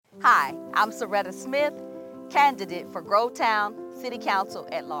Hi, I'm Soretta Smith, candidate for Grovetown City Council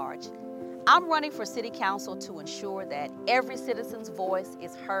at large. I'm running for City Council to ensure that every citizen's voice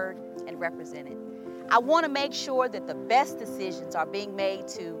is heard and represented. I want to make sure that the best decisions are being made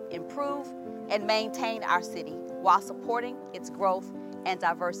to improve and maintain our city while supporting its growth and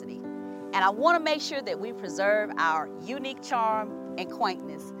diversity. And I want to make sure that we preserve our unique charm and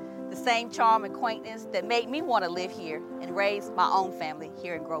quaintness, the same charm and quaintness that made me want to live here and raise my own family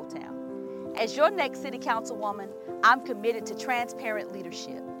here in Grovetown. As your next City Councilwoman, I'm committed to transparent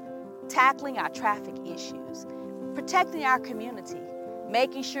leadership, tackling our traffic issues, protecting our community,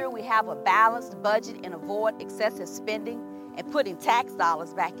 making sure we have a balanced budget and avoid excessive spending, and putting tax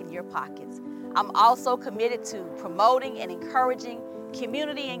dollars back in your pockets. I'm also committed to promoting and encouraging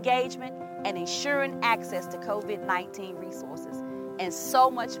community engagement and ensuring access to COVID-19 resources, and so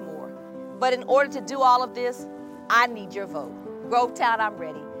much more. But in order to do all of this, I need your vote. Grovetown, I'm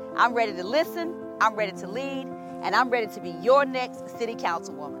ready. I'm ready to listen, I'm ready to lead, and I'm ready to be your next City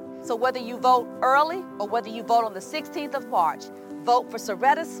Councilwoman. So whether you vote early or whether you vote on the 16th of March, vote for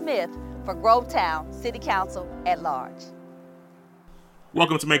Soretta Smith for Grovetown City Council at large.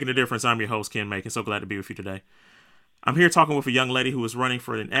 Welcome to Making a Difference. I'm your host, Ken Macon. So glad to be with you today. I'm here talking with a young lady who is running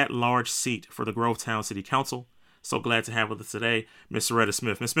for an at-large seat for the Grovetown City Council. So glad to have with us today, Miss Soretta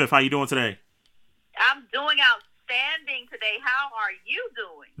Smith. Miss Smith, how you doing today? I'm doing outstanding today. How are you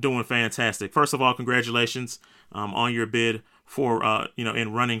doing? Doing fantastic. First of all, congratulations on your bid for,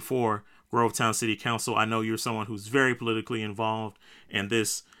 in running for Grovetown City Council. I know you're someone who's very politically involved, and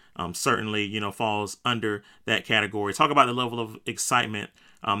this certainly, falls under that category. Talk about the level of excitement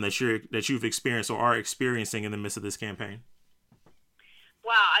that you've experienced or are experiencing in the midst of this campaign.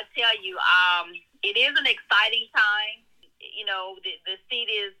 Wow, I tell you, it is an exciting time. The seat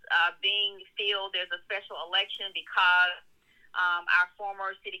is being filled. There's a special election because our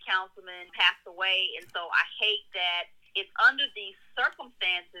former city councilman passed away, and so I hate that it's under these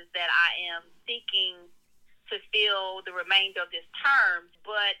circumstances that I am seeking to fill the remainder of this term.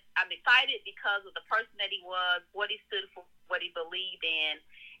 But I'm excited because of the person that he was, what he stood for, what he believed in.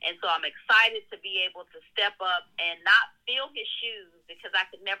 And so I'm excited to be able to step up and not fill his shoes, because I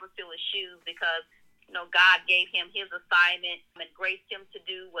could never fill his shoes, because God gave him his assignment and graced him to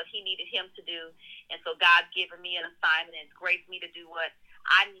do what he needed him to do. And so God's given me an assignment and graced me to do what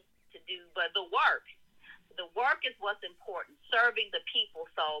I need to do. But the work is what's important, serving the people.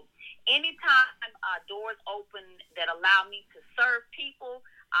 So anytime doors open that allow me to serve people,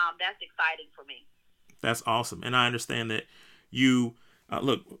 that's exciting for me. That's awesome. And I understand that you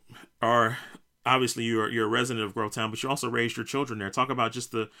obviously you're a resident of Grovetown, but you also raised your children there. Talk about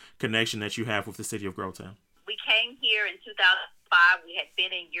just the connection that you have with the city of Grovetown. We came here in 2005. We had been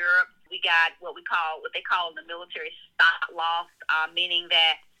in Europe. We got what they call in the military stop loss, meaning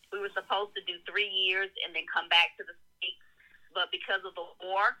that we were supposed to do 3 years and then come back to the States. But because of the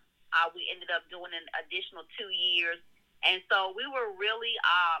war, we ended up doing an additional 2 years. And so we were really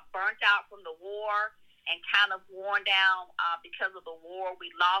burnt out from the war and kind of worn down because of the war. We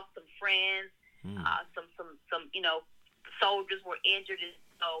lost some friends. Some soldiers were injured, and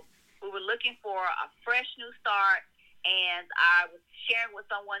so we were looking for a fresh new start. And I was sharing with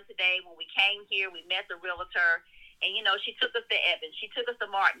someone today, when we came here, we met the realtor, and she took us to Evans, she took us to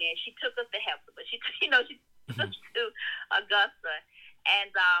Martinez, she took us to Hepzibah, she took us to Augusta. And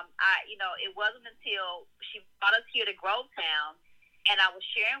it wasn't until she brought us here to Grovetown, and I was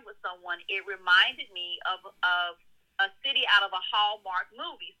sharing with someone, it reminded me of a city out of a Hallmark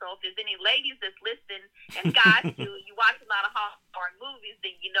movie. So if there's any ladies that's listening, and guys do, you watch a lot of Hallmark movies,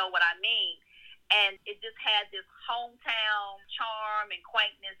 then you know what I mean. And it just had this hometown charm and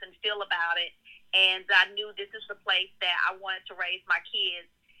quaintness and feel about it. And I knew this is the place that I wanted to raise my kids.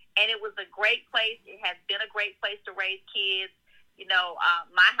 And it was a great place. It has been a great place to raise kids.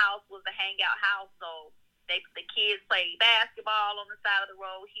 My house was a hangout house, so the kids played basketball on the side of the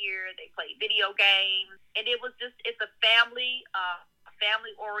road here. They played video games. And it's a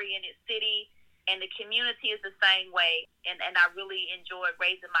family-oriented city, and the community is the same way. And I really enjoyed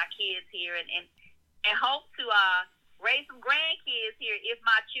raising my kids here, and hope to raise some grandkids here if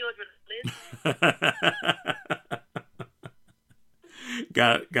my children listen.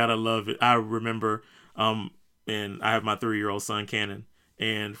 Gotta love it. I remember, and I have my 3-year-old son, Cannon.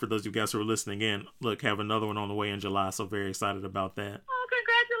 And for those of you guys who are listening in, have another one on the way in July. So very excited about that. Oh,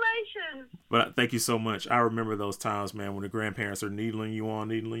 congratulations. But thank you so much. I remember those times, man, when the grandparents are needling you on.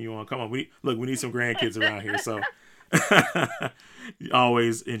 Come on. We need some grandkids around here. So you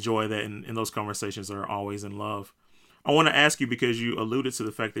always enjoy that. And those conversations are always in love. I want to ask you, because you alluded to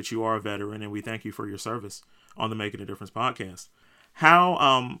the fact that you are a veteran, and we thank you for your service on the Making a Difference podcast.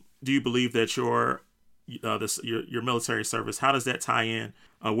 How do you believe that your military service, how does that tie in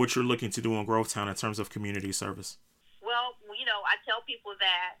what you're looking to do in Grovetown in terms of community service? Well, I tell people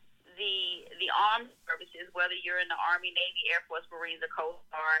that the armed services, whether you're in the Army, Navy, Air Force, Marines, or Coast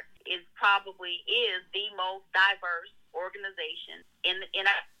Guard, is the most diverse organization in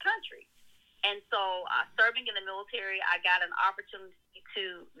our country. And so serving in the military, I got an opportunity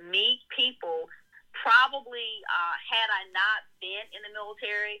to meet people. Probably had I not been in the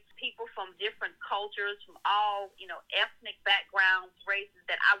military, people from different cultures, from all, ethnic backgrounds, races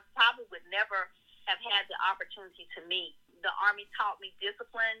that I probably would never have had the opportunity to meet. The Army taught me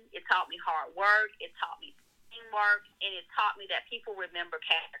discipline, it taught me hard work, it taught me teamwork, and it taught me that people remember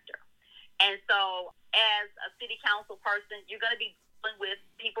character. And so as a city council person, you're going to be dealing with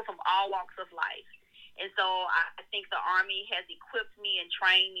people from all walks of life. And so I think the Army has equipped me and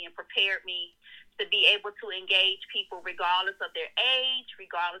trained me and prepared me to be able to engage people regardless of their age,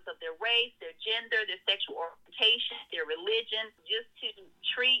 regardless of their race, their gender, their sexual orientation, their religion, just to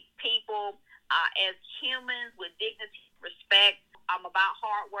treat people as humans with dignity, respect. I'm about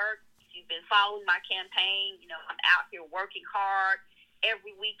hard work. If you've been following my campaign, I'm out here working hard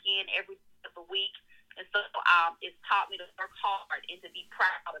every weekend, every day of the week. And so it's taught me to work hard and to be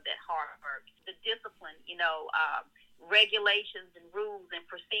proud of that hard work. The discipline, regulations and rules and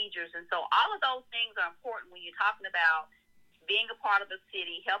procedures. And so all of those things are important when you're talking about being a part of a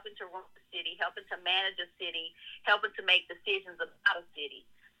city, helping to run the city, helping to manage a city, helping to make decisions about a city.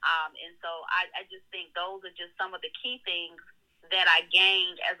 And so I just think those are just some of the key things that I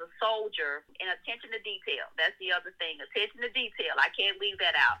gained as a soldier. And attention to detail. That's the other thing. Attention to detail. I can't leave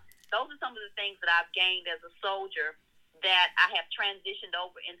that out. Those are some of the things that I've gained as a soldier that I have transitioned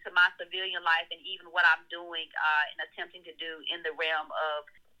over into my civilian life and even what I'm doing and attempting to do in the realm of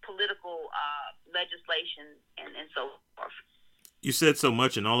political legislation and so forth. You said so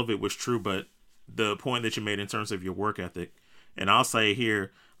much and all of it was true, but the point that you made in terms of your work ethic, and I'll say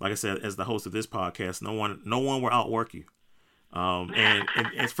here, like I said, as the host of this podcast, no one will outwork you. And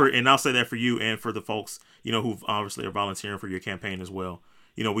I'll say that for you and for the folks, who obviously are volunteering for your campaign as well.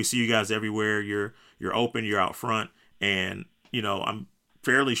 We see you guys everywhere. You're open, you're out front, and I'm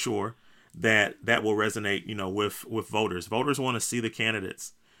fairly sure that will resonate, with voters. Voters want to see the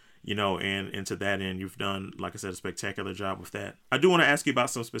candidates, and to that end, you've done, like I said, a spectacular job with that. I do want to ask you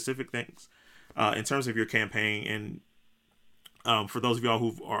about some specific things in terms of your campaign. And for those of y'all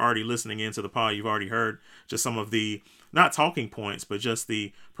who are already listening into the pod, you've already heard just some of the, not talking points, but just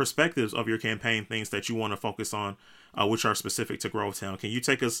the perspectives of your campaign, things that you want to focus on, which are specific to Grovetown. Can you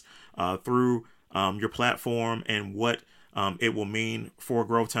take us through your platform and what it will mean for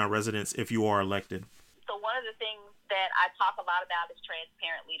Grovetown residents if you are elected? So one of the things that I talk a lot about is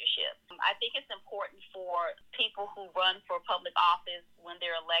transparent leadership. I think it's important for people who run for public office when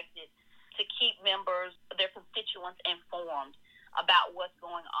they're elected to keep members, their constituents, informed about what's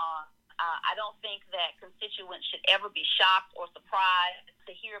going on. I don't think that constituents should ever be shocked or surprised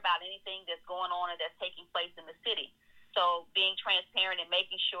to hear about anything that's going on or that's taking place in the city. So being transparent and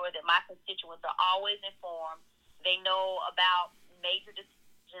making sure that my constituents are always informed, they know about major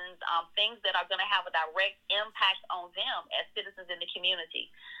decisions, things that are going to have a direct impact on them as citizens in the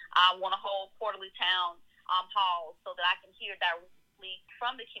community. I want to hold quarterly town halls so that I can hear directly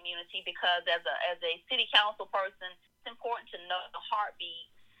from the community, because as a city council person, it's important to know the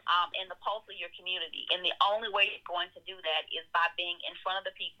heartbeat and the pulse of your community. And the only way you're going to do that is by being in front of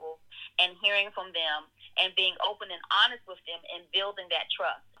the people and hearing from them and being open and honest with them and building that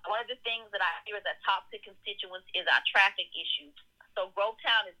trust. One of the things that I hear that talk to constituents is our traffic issues. So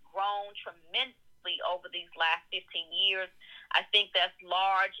Grovetown has grown tremendously over these last 15 years. I think that's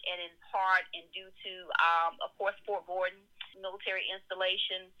large and in part and due to, of course, Fort Gordon military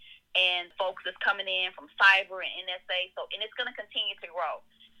installation and folks that's coming in from cyber and NSA. And it's going to continue to grow.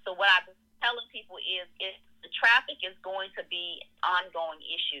 So what I've been telling people is the traffic is going to be an ongoing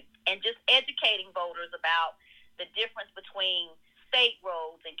issue, and just educating voters about the difference between state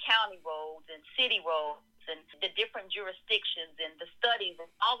roads and county roads and city roads and the different jurisdictions and the studies and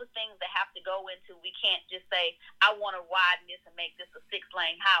all the things that have to go into. We can't just say, I want to widen this and make this a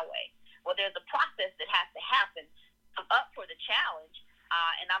 6-lane highway. Well, there's a process that has to happen. I'm up for the challenge,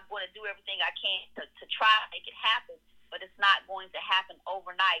 and I'm going to do everything I can to try to make it happen. But it's not going to happen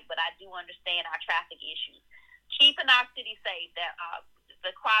overnight. But I do understand our traffic issues. Keeping our city safe, that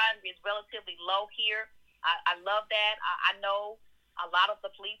the crime is relatively low here. I love that. I know a lot of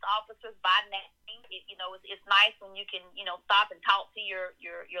the police officers by name. It's nice when you can, stop and talk to your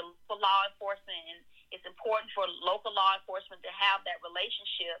local law enforcement. And it's important for local law enforcement to have that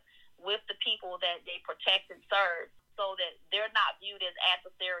relationship with the people that they protect and serve. So so that they're not viewed as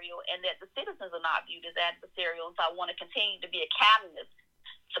adversarial and that the citizens are not viewed as adversarial. And so I want to continue to be a catalyst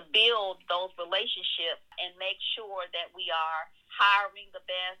to build those relationships and make sure that we are hiring the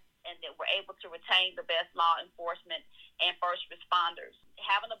best and that we're able to retain the best law enforcement and first responders.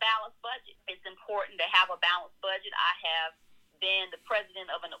 Having a balanced budget. It's important to have a balanced budget. I have been the president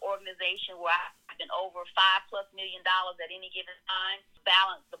of an organization where I've been over $5+ million at any given time.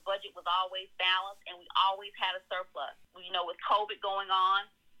 Balance. The budget was always balanced, and we always had a surplus. You know, with COVID going on,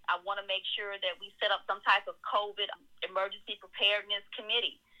 I want to make sure that we set up some type of COVID emergency preparedness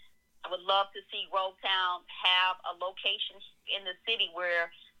committee. I would love to see Grovetown have a location in the city where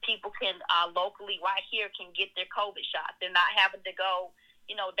people can locally right here can get their COVID shots. They're not having to go,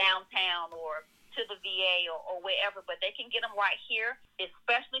 you know, downtown or to the VA or wherever, but they can get them right here,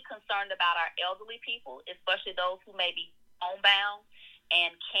 especially concerned about our elderly people, especially those who may be homebound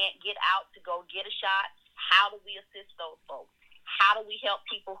and can't get out to go get a shot. How do we assist those folks? How do we help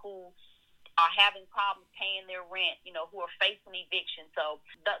people who are having problems paying their rent, you know, who are facing eviction? So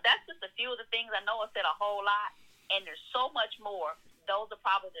that's just a few of the things. I know I said a whole lot, and there's so much more. Those are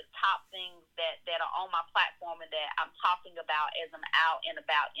probably the top things that are on my platform and that I'm talking about as I'm out and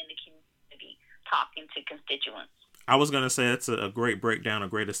about in the community talking to constituents. I was going to say that's a great breakdown,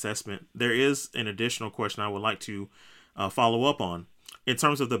 a great assessment. There is an additional question I would like to follow up on in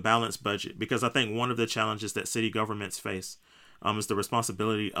terms of the balanced budget, because I think one of the challenges that city governments face is the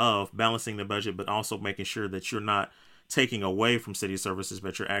responsibility of balancing the budget, but also making sure that you're not taking away from city services,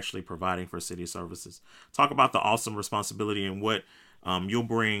 but you're actually providing for city services. Talk about the awesome responsibility and what you'll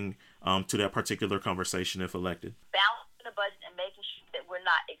bring to that particular conversation if elected. Balancing the budget and making sure that we're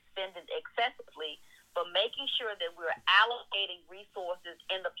not expending excessively, but making sure that we're allocating resources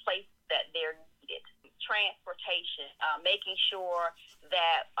in the place that they're needed. Transportation, making sure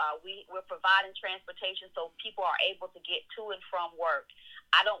that we're providing transportation so people are able to get to and from work.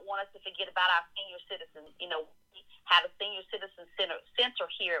 I don't want us to forget about our senior citizens. You know, we had a senior citizen center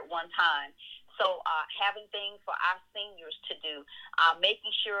here at one time. So having things for our seniors to do,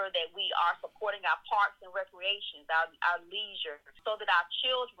 making sure that we are supporting our parks and recreations, our leisure, so that our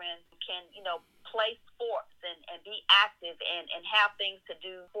children can, you know, play sports and be active and have things to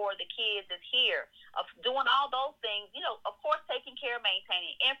do for the kids that's here. Of doing all those things, you know, of course, taking care of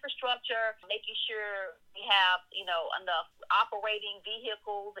maintaining infrastructure, making sure we have, you know, enough operating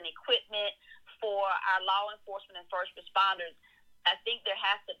vehicles and equipment for our law enforcement and first responders. I think there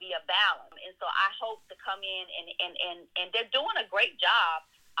has to be a balance. And so I hope to come in and they're doing a great job.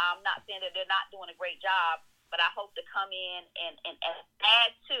 I'm not saying that they're not doing a great job, but I hope to come in and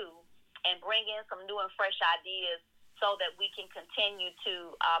add to and bring in some new and fresh ideas so that we can continue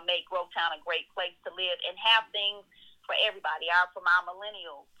to make Grovetown a great place to live and have things for everybody, from our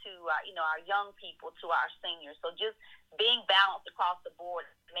millennials to you know, our young people to our seniors. So just being balanced across the board,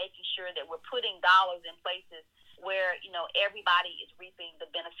 making sure that we're putting dollars in places where, you know, everybody is reaping the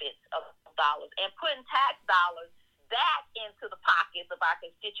benefits of dollars and putting tax dollars back into the pockets of our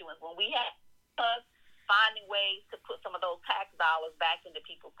constituents when we have finding ways to put some of those tax dollars back into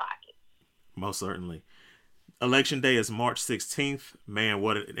people's pockets. Most certainly. Election day is March 16th. Man,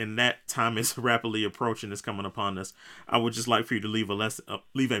 and that time is rapidly approaching. It's coming upon us. I would just like for you to leave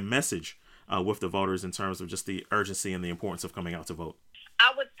a message with the voters in terms of just the urgency and the importance of coming out to vote.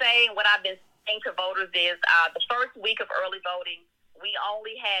 I would say what I've been saying to voters is the first week of early voting, we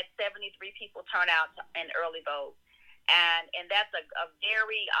only had 73 people turn out and early vote. And that's a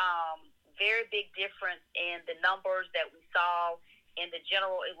very, very big difference in the numbers that we saw in the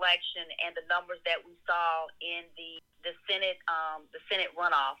general election and the numbers that we saw in the Senate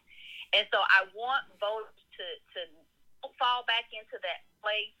runoff. And so I want voters to fall back into that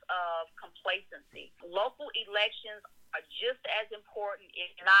place of complacency. Local elections are just as important,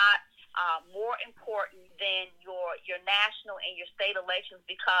 if not more important than your national and your state elections,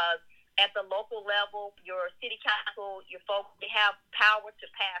 because at the local level, your city council, your folks, they have power to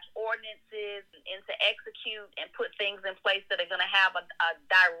pass ordinances and to execute and put things in place that are going to have a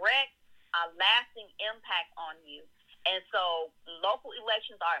direct, lasting impact on you. And so local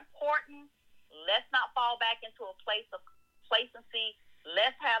elections are important. Let's not fall back into a place of complacency.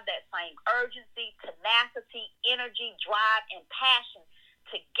 Let's have that same urgency, tenacity, energy, drive, and passion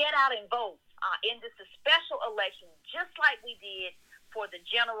to get out and vote in this special election, just like we did for the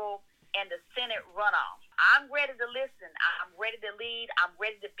general and the Senate runoff. I'm ready to listen. I'm ready to lead. I'm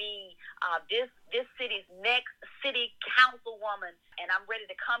ready to be this city's next city councilwoman, and I'm ready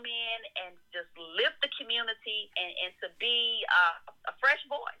to come in and just lift the community and to be a fresh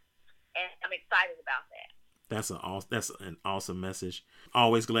voice. And I'm excited about that. That's an awesome message.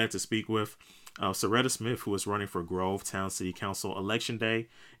 Always glad to speak with. Soretta Smith, who is running for Grovetown City Council. Election Day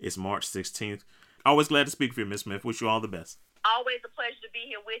is March 16th. Always glad to speak with you, Ms. Smith. Wish you all the best. Always a pleasure to be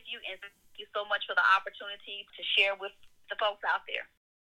here with you, and thank you so much for the opportunity to share with the folks out there.